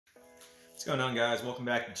What's going on, guys? Welcome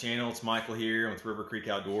back to the channel. It's Michael here with River Creek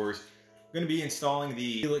Outdoors. I'm going to be installing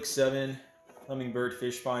the Helix 7 Hummingbird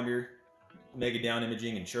fish finder, mega down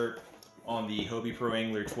imaging and chirp on the Hobie Pro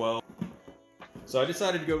Angler 12. So I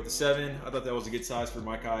decided to go with the 7. I thought that was a good size for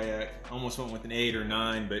my kayak. I almost went with an 8 or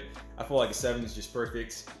 9, but I feel like a 7 is just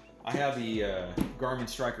perfect. I have the Garmin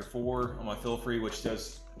Striker 4 on my fill free, which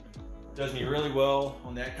does me really well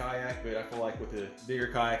on that kayak, but I feel like with a bigger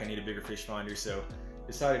kayak I need a bigger fish finder, so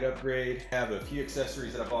decided to upgrade. I have a few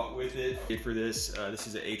accessories that I bought with it. For this, this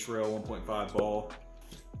is an H-Rail 1.5 ball.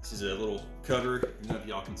 This is a little cover. I don't know if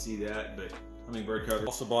y'all can see that, but Hummingbird cover.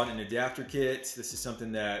 Also bought an adapter kit. This is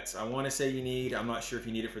something that I want to say you need. I'm not sure if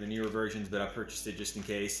you need it for the newer versions, but I purchased it just in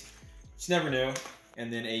case. Just never know.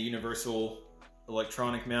 And then a universal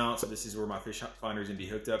electronic mount. So this is where my fish finder is going to be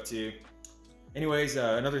hooked up to. Anyways,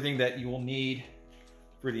 another thing that you will need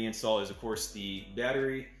for the install is, of course, the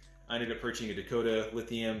battery. I ended up purchasing a Dakota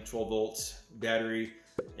Lithium 12 volts battery.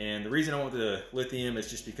 And the reason I want the Lithium is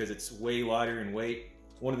just because it's way lighter in weight.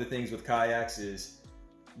 One of the things with kayaks is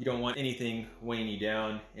you don't want anything weighing you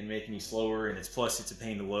down and making you slower, and plus it's a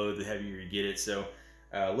pain to load the heavier you get it. So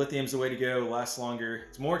lithium's the way to go, lasts longer.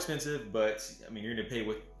 It's more expensive, but I mean, you're gonna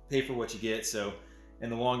pay for what you get. So in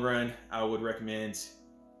the long run, I would recommend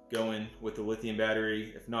going with the lithium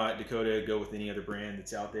battery. If not Dakota, go with any other brand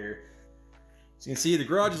that's out there. So you can see the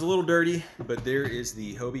garage is a little dirty, but there is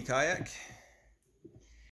the Hobie kayak.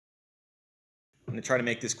 I'm gonna try to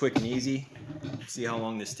make this quick and easy. See how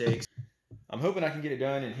long this takes. I'm hoping I can get it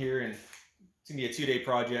done in here, and it's gonna be a 2-day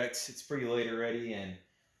project. It's pretty late already, and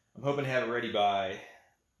I'm hoping to have it ready by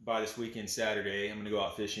this weekend, Saturday. I'm gonna go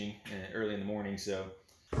out fishing early in the morning, so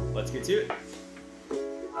let's get to it.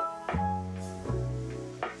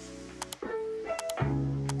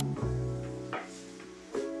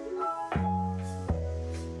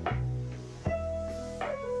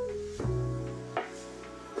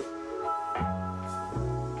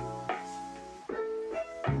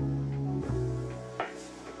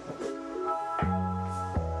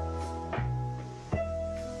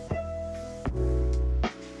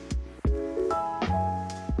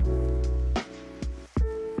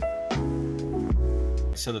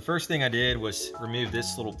 So the first thing I did was remove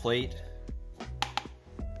this little plate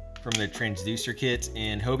from the transducer kit,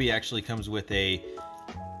 and Hobie actually comes with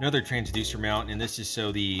another transducer mount, and this is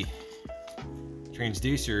so the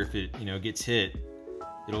transducer, if it gets hit,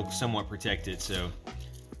 it'll somewhat protect it. So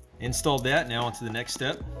installed that. Now on to the next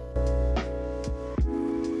step.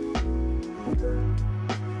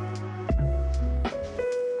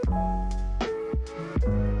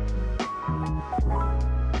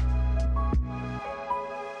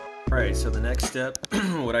 Alright, so the next step,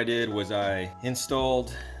 what I did was I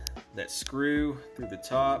installed that screw through the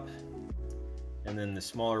top and then the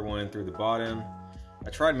smaller one through the bottom. I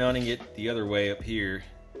tried mounting it the other way up here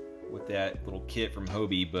with that little kit from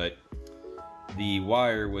Hobie, but the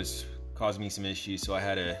wire was causing me some issues, so I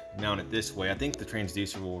had to mount it this way. I think the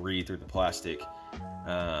transducer will read through the plastic.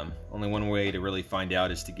 Only one way to really find out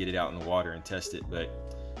is to get it out in the water and test it, but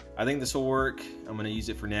I think this will work. I'm gonna use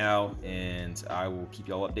it for now, and I will keep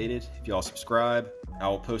y'all updated. If y'all subscribe, I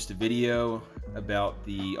will post a video about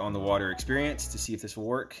the on the water experience to see if this will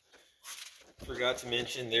work. Forgot to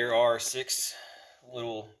mention there are 6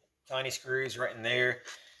 little tiny screws right in there.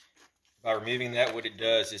 By removing that, what it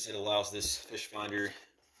does is it allows this fish finder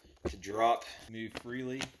to drop, move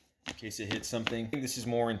freely in case it hits something. I think this is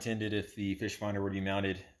more intended if the fish finder were to be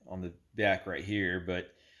mounted on the back right here, but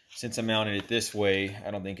since I mounted it this way,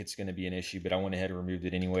 I don't think it's going to be an issue, but I went ahead and removed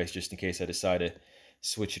it anyways, just in case I decide to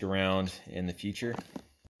switch it around in the future.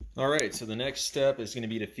 All right, so the next step is going to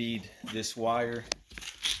be to feed this wire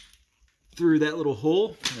through that little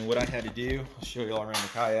hole. And what I had to do, I'll show you all around the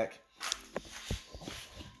kayak.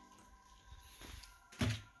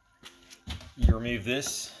 You remove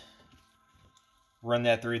this, run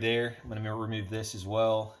that through there. I'm going to remove this as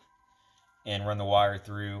well and run the wire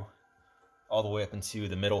through all the way up into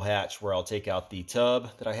the middle hatch where I'll take out the tub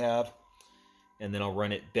that I have, and then I'll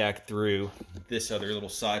run it back through this other little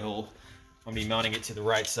side hole. I'm gonna be mounting it to the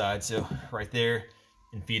right side, so right there,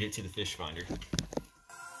 and feed it to the fish finder.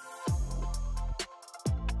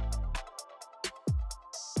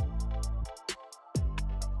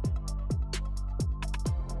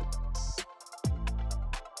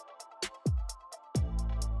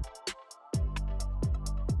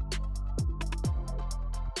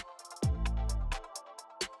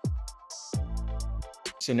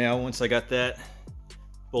 So now once I got that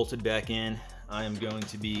bolted back in, I am going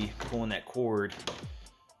to be pulling that cord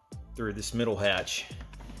through this middle hatch,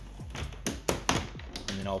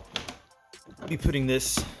 and then I'll be putting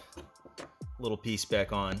this little piece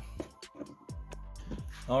back on.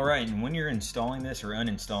 All right, and when you're installing this or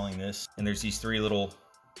uninstalling this, and there's these three little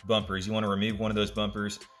bumpers, you want to remove one of those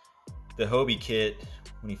bumpers. The Hobie kit,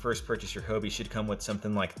 when you first purchase your Hobie, should come with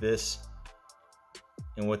something like this.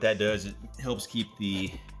 And what that does, it helps keep the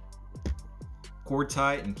cord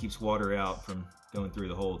tight and keeps water out from going through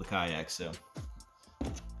the hole of the kayak. So,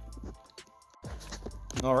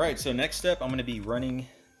 all right, so next step, I'm going to be running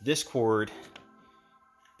this cord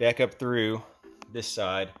back up through this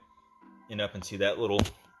side and up into that little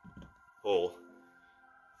hole,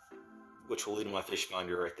 which will lead to my fish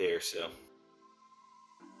finder right there. So,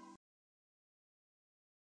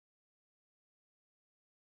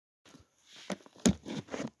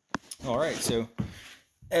 all right, so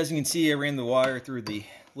as you can see, I ran the wire through the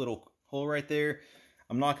little hole right there.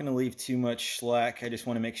 I'm not going to leave too much slack. I just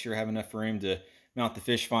want to make sure I have enough room to mount the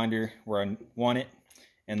fish finder where I want it,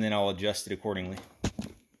 and then I'll adjust it accordingly.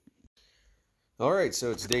 All right, so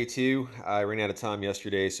it's day 2. I ran out of time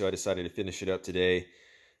yesterday, so I decided to finish it up today.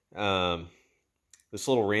 This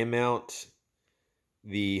little ram mount,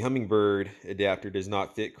 the Hummingbird adapter does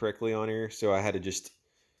not fit correctly on here, so I had to just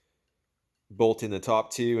bolt in the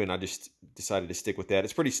top 2, and I just decided to stick with that.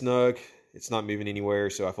 It's pretty snug. It's not moving anywhere,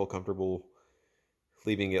 so I feel comfortable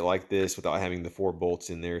leaving it like this without having the 4 bolts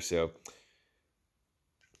in there. So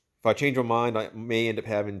if I change my mind, I may end up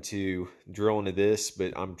having to drill into this,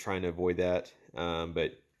 but I'm trying to avoid that.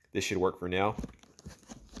 But this should work for now.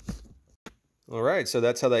 All right, so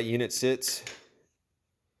that's how that unit sits.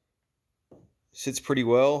 Sits pretty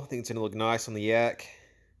well. I think it's going to look nice on the yak.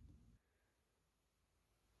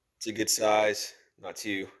 It's a good size, not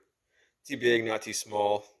too big, not too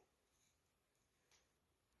small.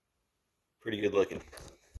 Pretty good looking.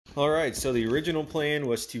 All right, so the original plan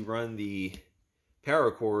was to run the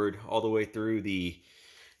power cord all the way through the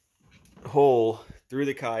hole, through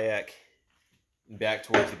the kayak, and back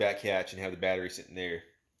towards the back hatch and have the battery sitting there.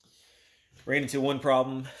 Ran into one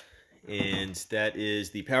problem, and that is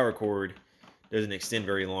the power cord doesn't extend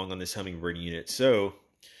very long on this Hummingbird unit. So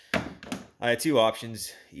I had 2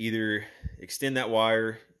 options: either extend that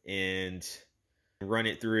wire and run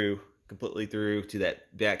it through, completely through to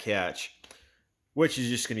that back hatch, which is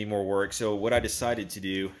just going to be more work. So what I decided to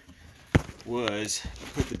do was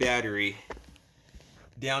put the battery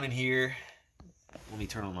down in here. Let me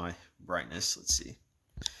turn on my brightness. Let's see.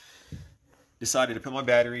 Decided to put my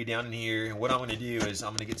battery down in here. And what I'm going to do is I'm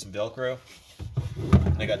going to get some Velcro.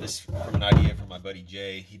 And I got this from an idea from my buddy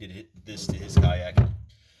Jay. He did this to his kayak.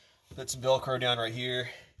 Put some Velcro down right here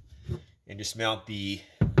and just mount the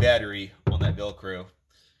battery on that Velcro.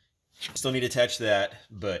 Still need to attach that,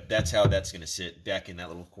 but that's how that's going to sit back in that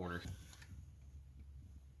little corner.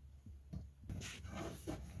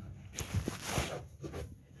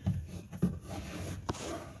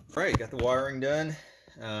 All right, got the wiring done.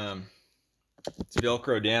 It's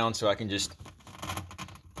Velcro down, so I can just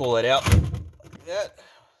pull it out like that.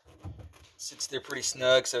 Sits there pretty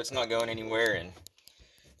snug, so it's not going anywhere. And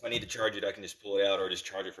if I need to charge it, I can just pull it out or just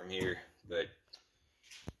charge it from here. But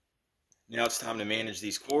now it's time to manage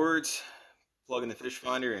these cords, plug in the fish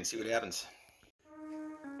finder, and see what happens.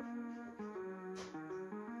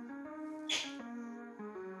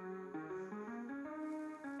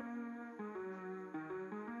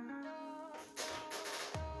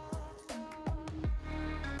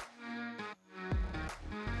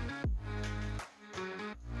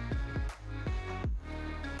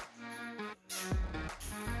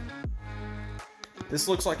 This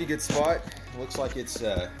looks like a good spot. It looks like it's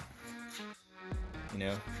you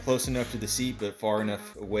know, close enough to the seat, but far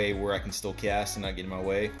enough away where I can still cast and not get in my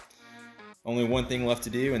way. Only one thing left to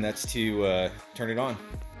do, and that's to turn it on.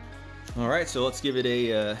 All right, so let's give it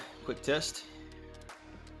a quick test.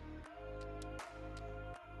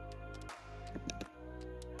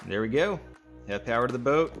 There we go. Have power to the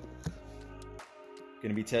boat.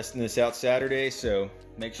 Gonna be testing this out Saturday, so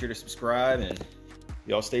make sure to subscribe and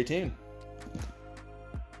y'all stay tuned.